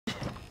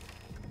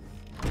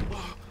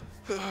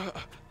Hey,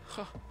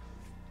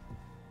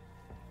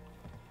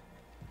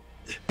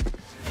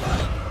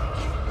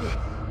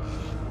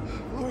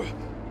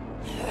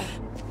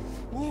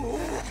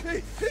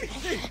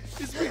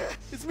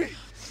 it's me.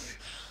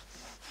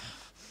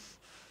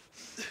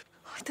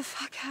 What the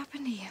fuck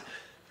happened to you?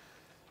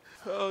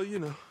 Oh, you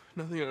know,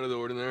 nothing out of the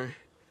ordinary.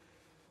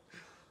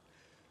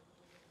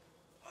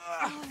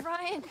 Oh,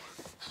 Ryan.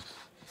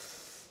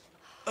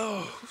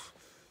 Oh,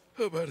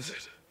 how bad is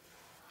it?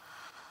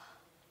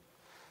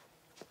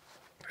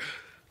 I'm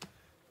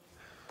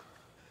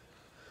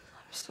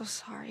so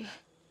sorry.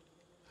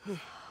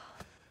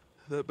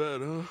 That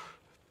bad, huh?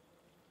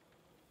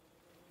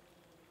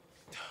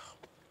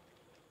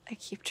 I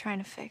keep trying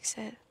to fix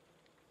it.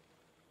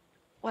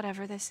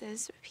 Whatever this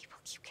is, people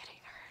keep getting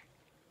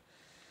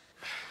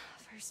hurt.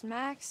 First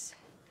Max,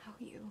 now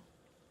you.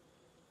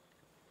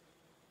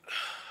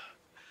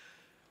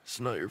 It's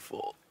not your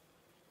fault.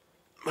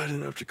 I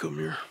didn't have to come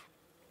here.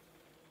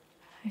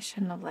 I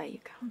shouldn't have let you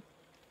come.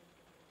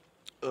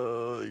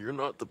 You're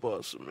not the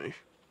boss of me.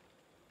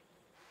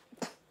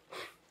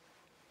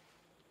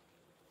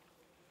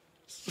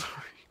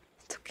 Sorry.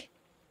 It's okay.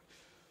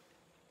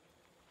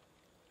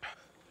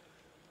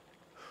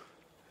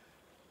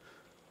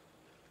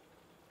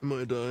 Am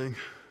I dying?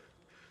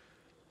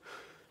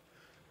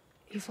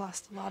 You've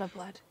lost a lot of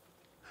blood.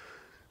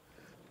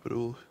 But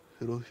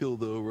it'll heal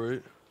though,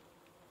 right?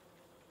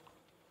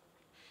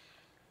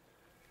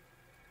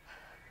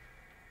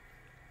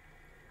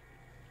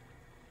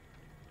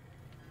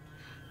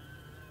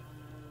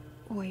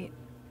 Wait.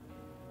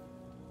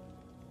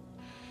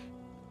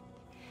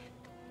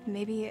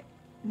 Maybe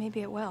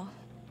it will.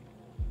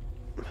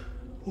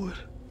 What?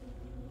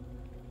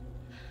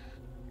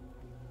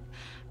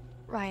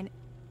 Ryan,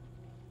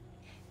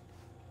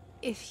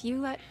 if you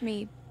let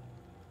me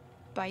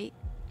bite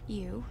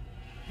you...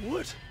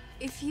 What?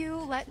 If you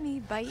let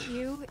me bite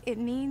you, it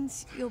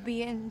means you'll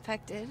be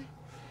infected.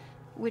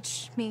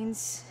 Which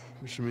means...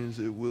 Which means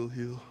it will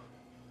heal.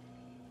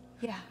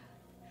 Yeah.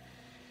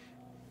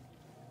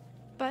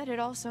 But it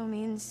also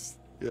means...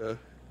 Yeah,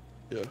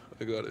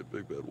 I got it,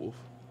 Big Bad Wolf.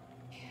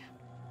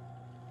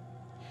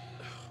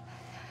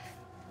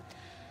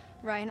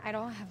 Ryan, I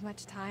don't have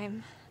much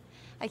time.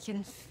 I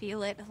can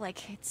feel it,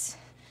 like it's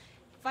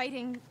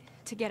fighting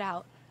to get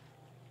out.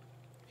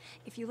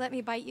 If you let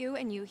me bite you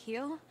and you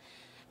heal,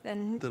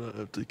 then I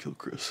have to kill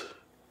Chris.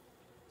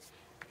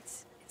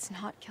 It's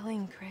not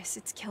killing Chris,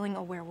 it's killing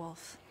a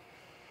werewolf.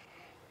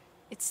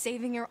 It's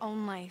saving your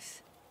own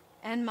life,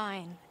 and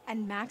mine,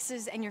 and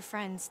Max's, and your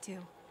friends,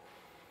 too.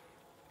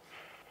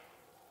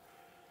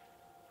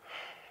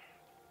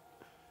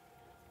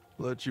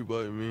 Let you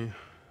bite me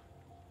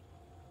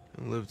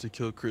and live to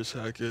kill Chris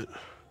Hackett,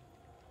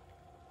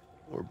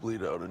 or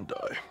bleed out and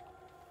die.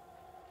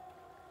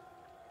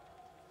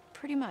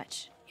 Pretty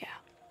much, yeah.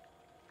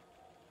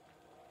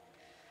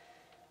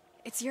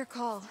 It's your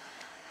call,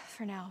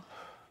 for now.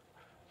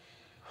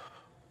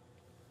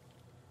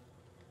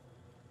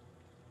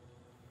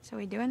 So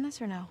we doing this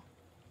or no?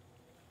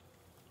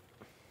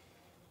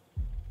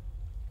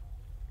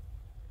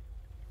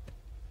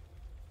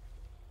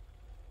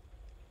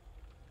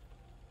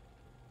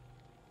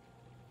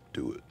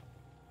 Do it.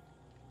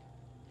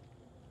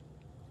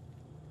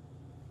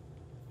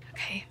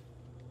 Okay.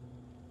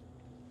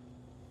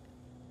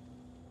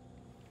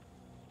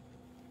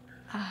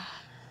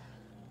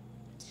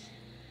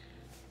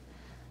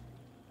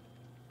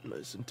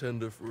 Nice and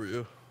tender for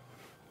you.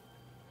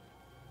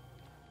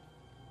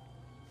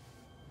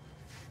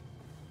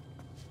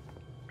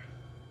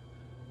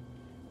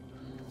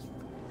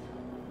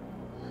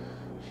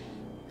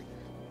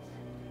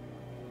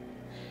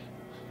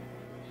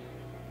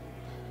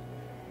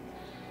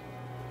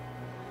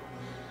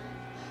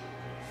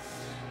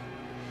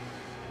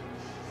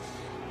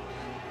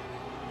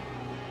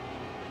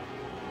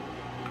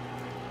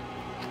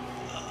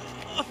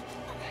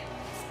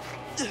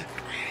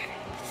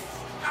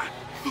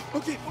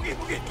 Okay.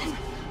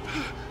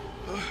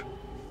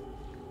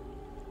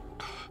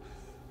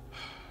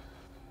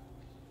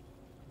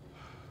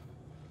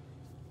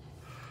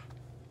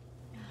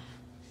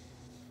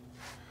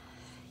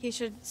 You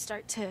should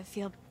start to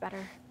feel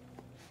better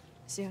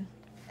soon,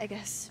 I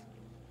guess.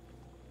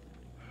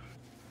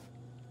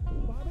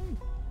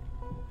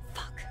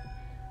 Fuck.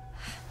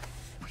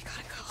 We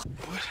gotta go.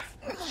 What?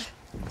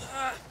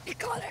 We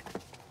got it.